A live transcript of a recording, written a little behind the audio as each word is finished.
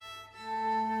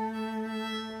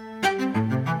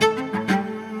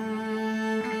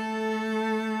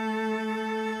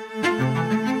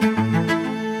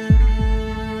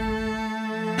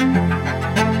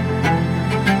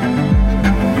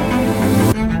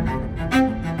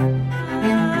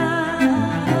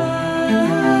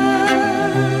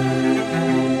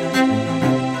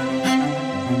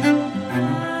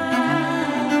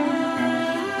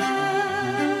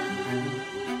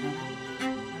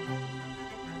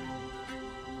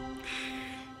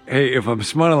Hey, if I'm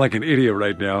smiling like an idiot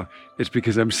right now, it's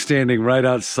because I'm standing right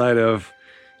outside of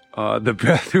the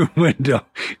bathroom window,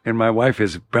 and my wife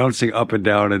is bouncing up and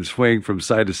down and swaying from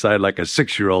side to side like a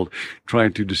 6-year-old,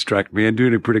 trying to distract me and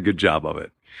doing a pretty good job of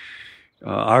it.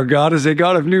 Our God is a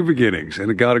God of new beginnings and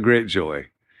a God of great joy.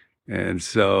 And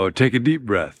so take a deep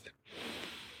breath.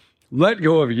 Let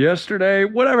go of yesterday,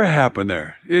 whatever happened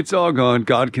there. It's all gone.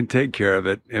 God can take care of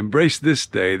it. Embrace this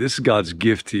day. This is God's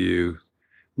gift to you.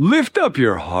 Lift up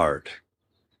your heart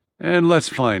and let's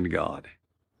find God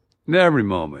in every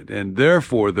moment. And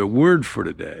therefore, the word for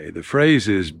today, the phrase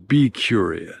is be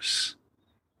curious.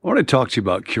 I want to talk to you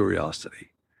about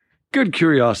curiosity, good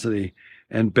curiosity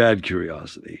and bad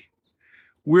curiosity.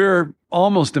 We're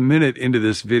almost a minute into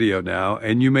this video now,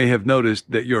 and you may have noticed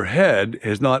that your head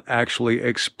has not actually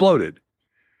exploded,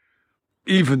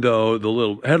 even though the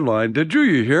little headline that drew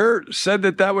you here said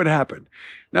that that would happen.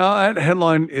 Now, that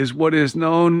headline is what is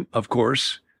known, of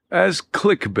course, as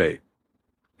clickbait,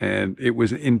 and it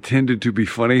was intended to be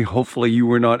funny. Hopefully, you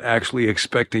were not actually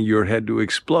expecting your head to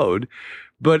explode,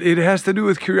 but it has to do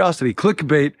with curiosity.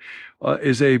 Clickbait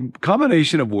is a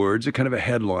combination of words, a kind of a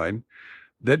headline,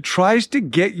 that tries to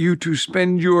get you to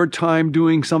spend your time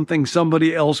doing something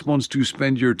somebody else wants to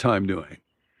spend your time doing.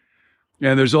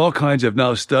 And there's all kinds of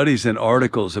now studies and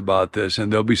articles about this,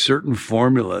 and there'll be certain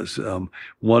formulas.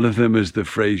 One of them is the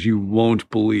phrase, you won't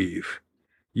believe.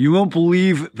 You won't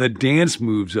believe the dance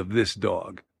moves of this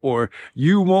dog, or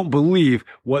you won't believe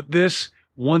what this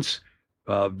once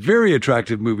very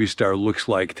attractive movie star looks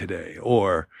like today.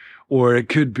 Or it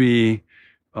could be,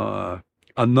 a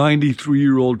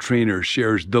 93-year-old trainer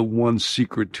shares the one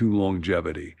secret to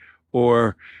longevity,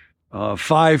 or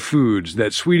 5 foods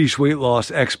that Swedish weight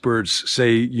loss experts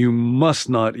say you must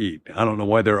not eat. I don't know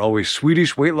why they're always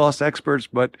Swedish weight loss experts,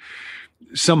 but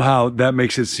somehow that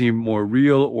makes it seem more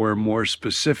real or more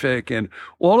specific. And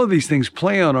all of these things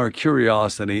play on our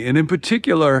curiosity, and in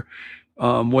particular,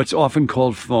 what's often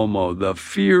called FOMO, the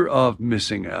fear of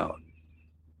missing out.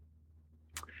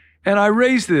 And I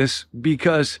raise this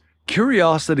because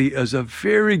curiosity is a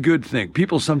very good thing.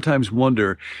 People sometimes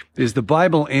wonder, is the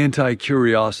Bible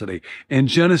anti-curiosity? In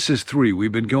Genesis 3,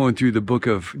 we've been going through the book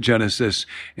of Genesis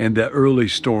and the early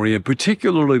story, and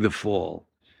particularly the fall.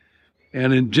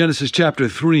 And in Genesis chapter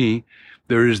 3,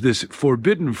 there is this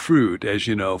forbidden fruit, as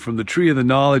you know, from the tree of the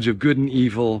knowledge of good and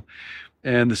evil.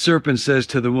 And the serpent says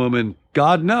to the woman,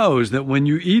 God knows that when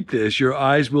you eat this, your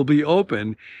eyes will be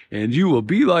open, and you will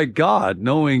be like God,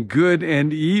 knowing good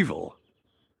and evil.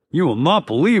 You will not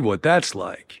believe what that's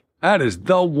like. That is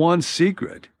the one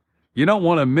secret. You don't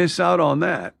want to miss out on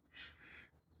that.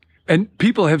 And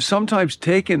people have sometimes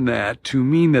taken that to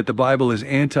mean that the Bible is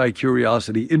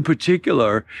anti-curiosity. In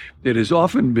particular, it has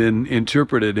often been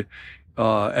interpreted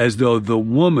as though the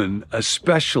woman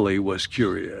especially was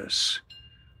curious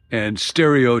and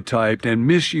stereotyped and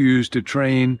misused to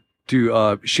train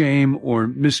to shame or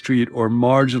mistreat or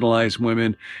marginalize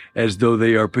women as though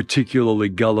they are particularly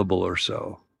gullible or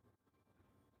so.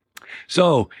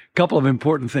 So, a couple of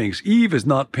important things. Eve is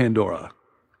not Pandora.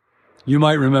 You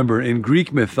might remember in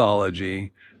Greek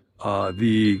mythology,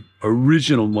 the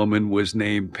original woman was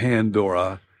named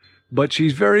Pandora, but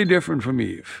she's very different from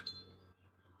Eve.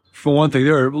 For one thing,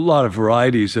 there are a lot of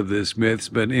varieties of this myth,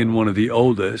 but in one of the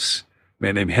oldest, a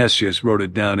man named Hesiod wrote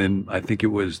it down in, I think it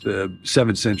was the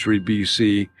 7th century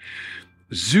BC.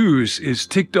 Zeus is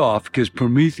ticked off because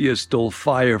Prometheus stole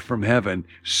fire from heaven.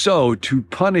 So to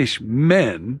punish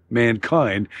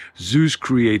mankind, Zeus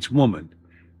creates woman,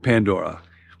 Pandora.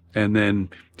 And then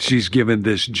she's given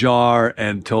this jar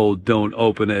and told, don't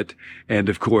open it. And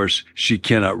of course, she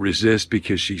cannot resist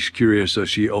because she's curious, so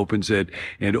she opens it.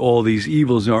 And all these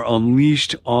evils are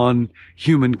unleashed on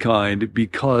humankind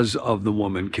because of the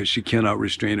woman, because she cannot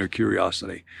restrain her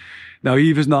curiosity. Now,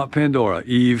 Eve is not Pandora.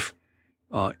 Eve,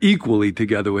 equally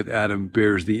together with Adam,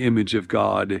 bears the image of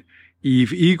God.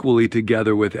 Eve, equally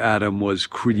together with Adam, was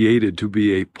created to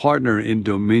be a partner in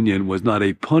dominion, was not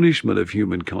a punishment of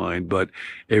humankind, but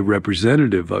a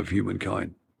representative of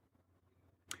humankind.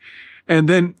 And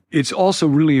then it's also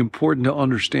really important to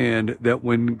understand that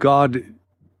when God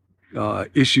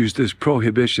issues this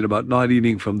prohibition about not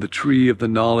eating from the tree of the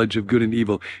knowledge of good and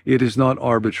evil, it is not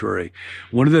arbitrary.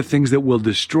 One of the things that will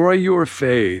destroy your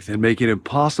faith and make it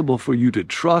impossible for you to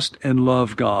trust and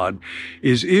love God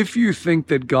is if you think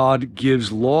that God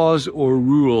gives laws or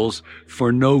rules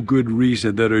for no good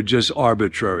reason that are just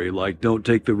arbitrary, like don't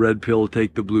take the red pill,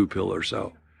 take the blue pill or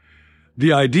so.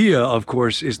 The idea, of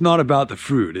course, is not about the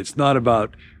fruit. It's not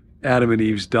about Adam and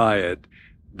Eve's diet.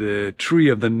 The tree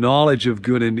of the knowledge of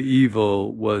good and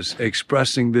evil was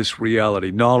expressing this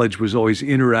reality. Knowledge was always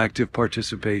interactive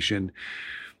participation.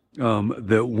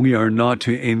 that we are not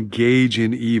to engage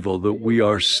in evil, that we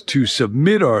are to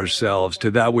submit ourselves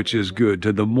to that which is good,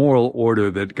 to the moral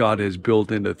order that God has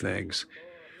built into things.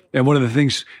 And one of the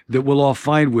things that we'll all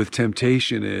find with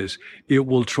temptation is it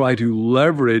will try to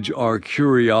leverage our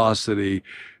curiosity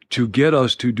to get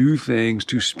us to do things,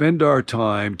 to spend our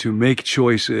time, to make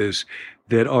choices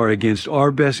that are against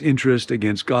our best interest,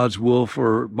 against God's will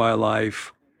for my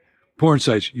life. Porn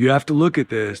sites, you have to look at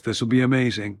this. This will be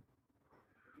amazing.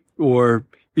 Or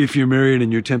if you're married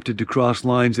and you're tempted to cross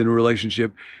lines in a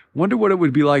relationship, wonder what it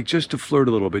would be like just to flirt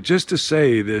a little bit, just to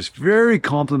say this very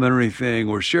complimentary thing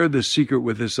or share this secret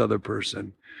with this other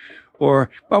person.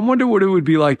 Or I wonder what it would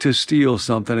be like to steal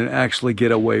something and actually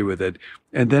get away with it.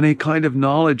 And then a kind of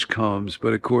knowledge comes,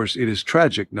 but of course it is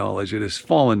tragic knowledge. It is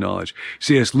fallen knowledge.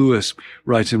 C.S. Lewis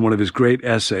writes in one of his great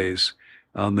essays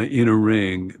on the inner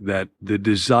ring that the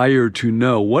desire to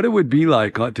know what it would be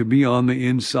like to be on the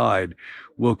inside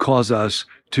will cause us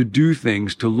to do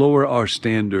things, to lower our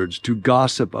standards, to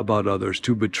gossip about others,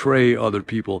 to betray other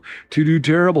people, to do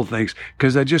terrible things.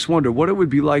 Because I just wonder what it would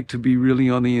be like to be really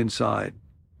on the inside.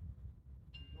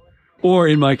 Or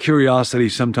in my curiosity,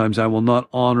 sometimes I will not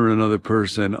honor another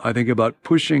person. I think about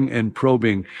pushing and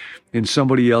probing in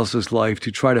somebody else's life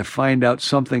to try to find out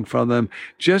something from them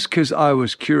just because I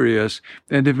was curious.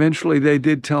 And eventually they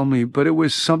did tell me, but it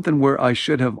was something where I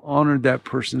should have honored that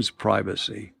person's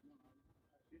privacy.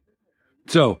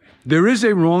 So there is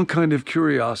a wrong kind of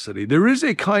curiosity. There is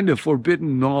a kind of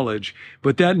forbidden knowledge,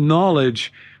 but that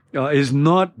knowledge is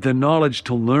not the knowledge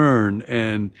to learn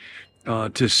and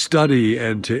to study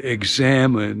and to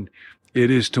examine. It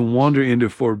is to wander into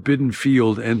forbidden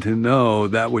field and to know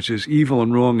that which is evil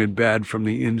and wrong and bad from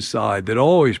the inside that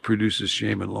always produces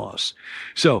shame and loss.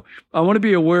 So I want to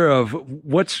be aware of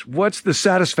what's the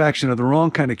satisfaction of the wrong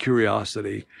kind of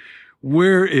curiosity.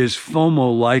 Where is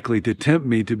FOMO likely to tempt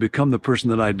me to become the person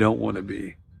that I don't want to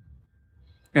be?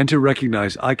 And to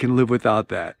recognize I can live without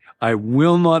that. I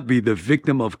will not be the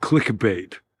victim of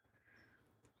clickbait,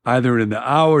 either in the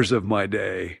hours of my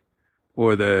day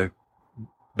or the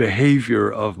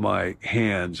behavior of my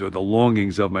hands or the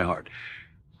longings of my heart.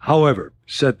 However,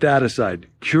 set that aside.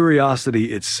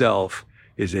 Curiosity itself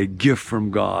is a gift from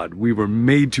God. We were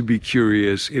made to be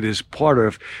curious. It is part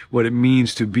of what it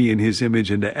means to be in His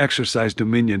image and to exercise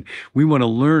dominion. We want to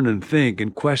learn and think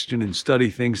and question and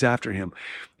study things after Him.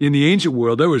 In the ancient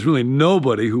world, there was really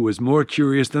nobody who was more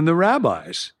curious than the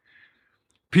rabbis.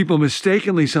 People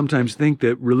mistakenly sometimes think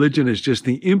that religion is just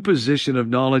the imposition of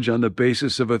knowledge on the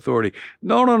basis of authority.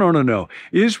 No.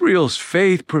 Israel's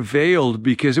faith prevailed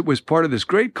because it was part of this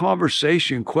great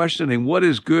conversation questioning what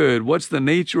is good, what's the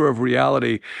nature of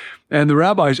reality, and the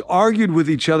rabbis argued with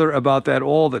each other about that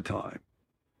all the time.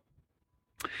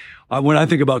 When I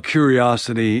think about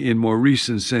curiosity in more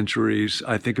recent centuries,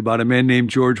 I think about a man named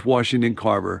George Washington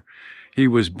Carver. He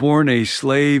was born a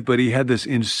slave, but he had this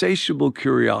insatiable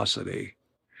curiosity.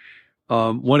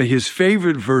 One of his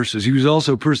favorite verses, he was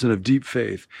also a person of deep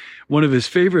faith. One of his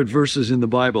favorite verses in the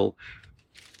Bible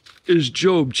is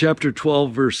Job chapter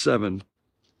 12, verse 7.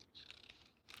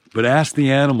 But ask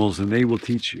the animals and they will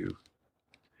teach you.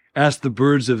 Ask the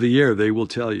birds of the air, they will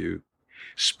tell you.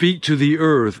 Speak to the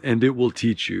earth and it will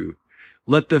teach you.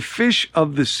 Let the fish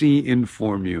of the sea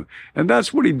inform you. And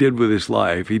that's what he did with his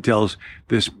life. He tells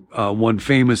this one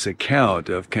famous account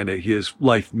of kind of his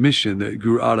life mission that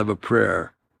grew out of a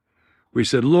prayer. We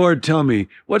said, Lord, tell me,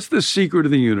 what's the secret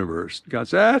of the universe? God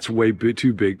said, that's way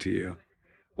too big to you.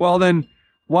 Well, then,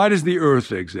 why does the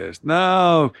earth exist?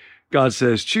 No, God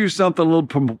says, choose something a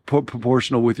little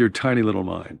proportional with your tiny little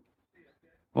mind.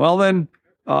 Well, then,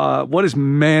 what is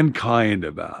mankind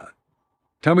about?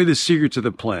 Tell me the secrets of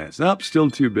the plants. Nope,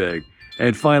 still too big.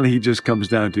 And finally, he just comes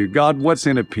down to, God, what's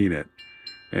in a peanut?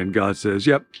 And God says,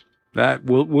 yep, that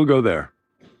we'll go there.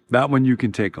 That one you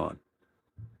can take on.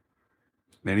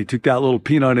 And he took that little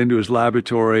peanut into his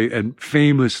laboratory and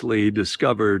famously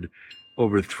discovered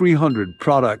over 300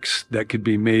 products that could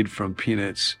be made from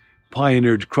peanuts.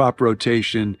 Pioneered crop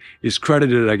rotation, is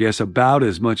credited, I guess, about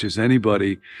as much as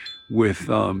anybody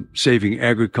with saving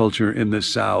agriculture in the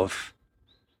South.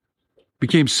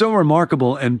 Became so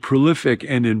remarkable and prolific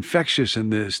and infectious in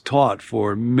this, taught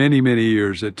for many, many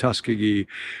years at Tuskegee,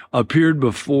 appeared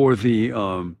before the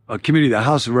a committee of the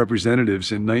House of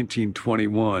Representatives in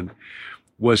 1921.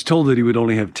 Was told that he would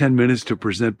only have 10 minutes to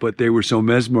present, but they were so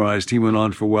mesmerized, he went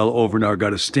on for well over an hour,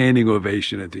 got a standing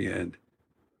ovation at the end.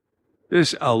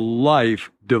 This a life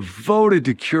devoted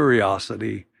to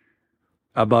curiosity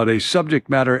about a subject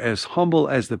matter as humble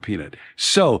as the peanut.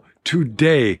 So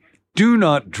today, do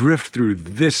not drift through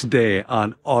this day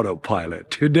on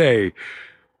autopilot. Today,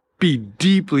 Be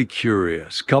deeply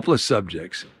curious. Couple of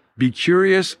subjects. Be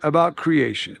curious about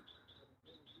creation.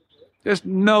 Just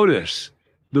notice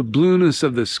the blueness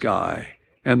of the sky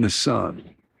and the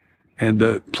sun and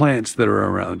the plants that are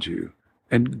around you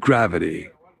and gravity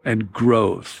and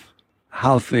growth,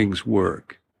 how things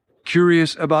work.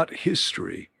 Curious about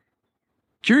history.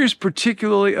 Curious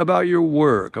particularly about your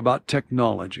work, about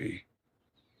technology.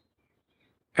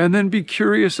 And then be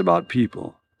curious about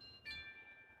people.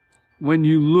 When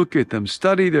you look at them,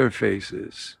 study their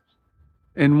faces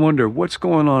and wonder what's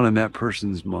going on in that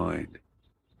person's mind.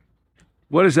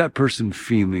 What is that person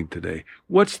feeling today?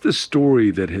 What's the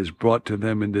story that has brought to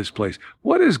them in this place?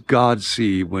 What does God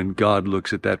see when God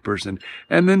looks at that person?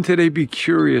 And then today be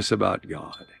curious about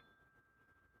God.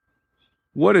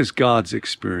 What is God's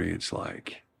experience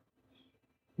like?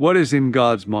 What is in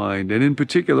God's mind? And in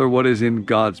particular, what is in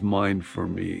God's mind for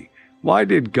me? Why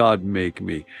did God make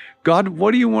me? God,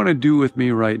 what do you want to do with me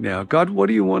right now? God, what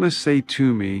do you want to say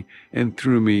to me and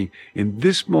through me in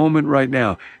this moment right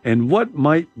now? And what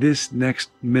might this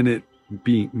next minute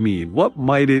mean? What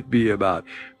might it be about?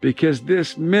 Because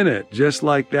this minute, just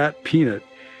like that peanut,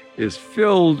 is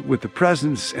filled with the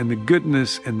presence and the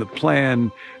goodness and the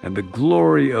plan and the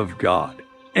glory of God.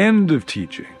 End of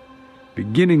teaching.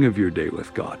 Beginning of your day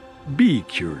with God. Be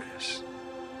curious.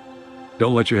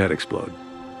 Don't let your head explode.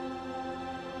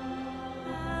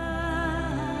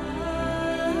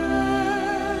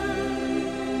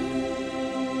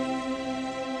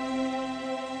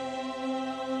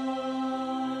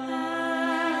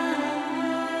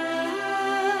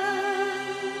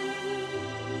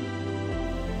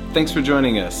 Thanks for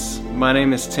joining us. My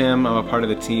name is Tim. I'm a part of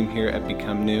the team here at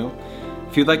Become New.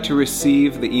 If you'd like to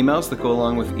receive the emails that go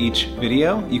along with each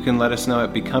video, you can let us know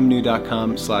at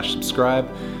becomenew.com/subscribe.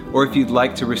 Or if you'd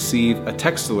like to receive a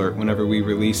text alert whenever we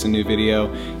release a new video,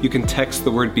 you can text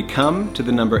the word BECOME to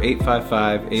the number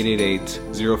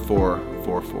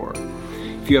 855-888-0444.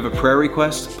 If you have a prayer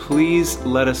request, please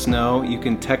let us know. You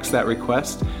can text that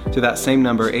request to that same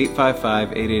number,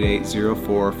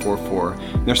 855-888-0444.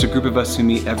 There's a group of us who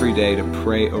meet every day to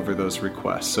pray over those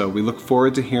requests. So we look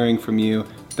forward to hearing from you.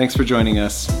 Thanks for joining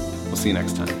us. We'll see you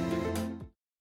next time.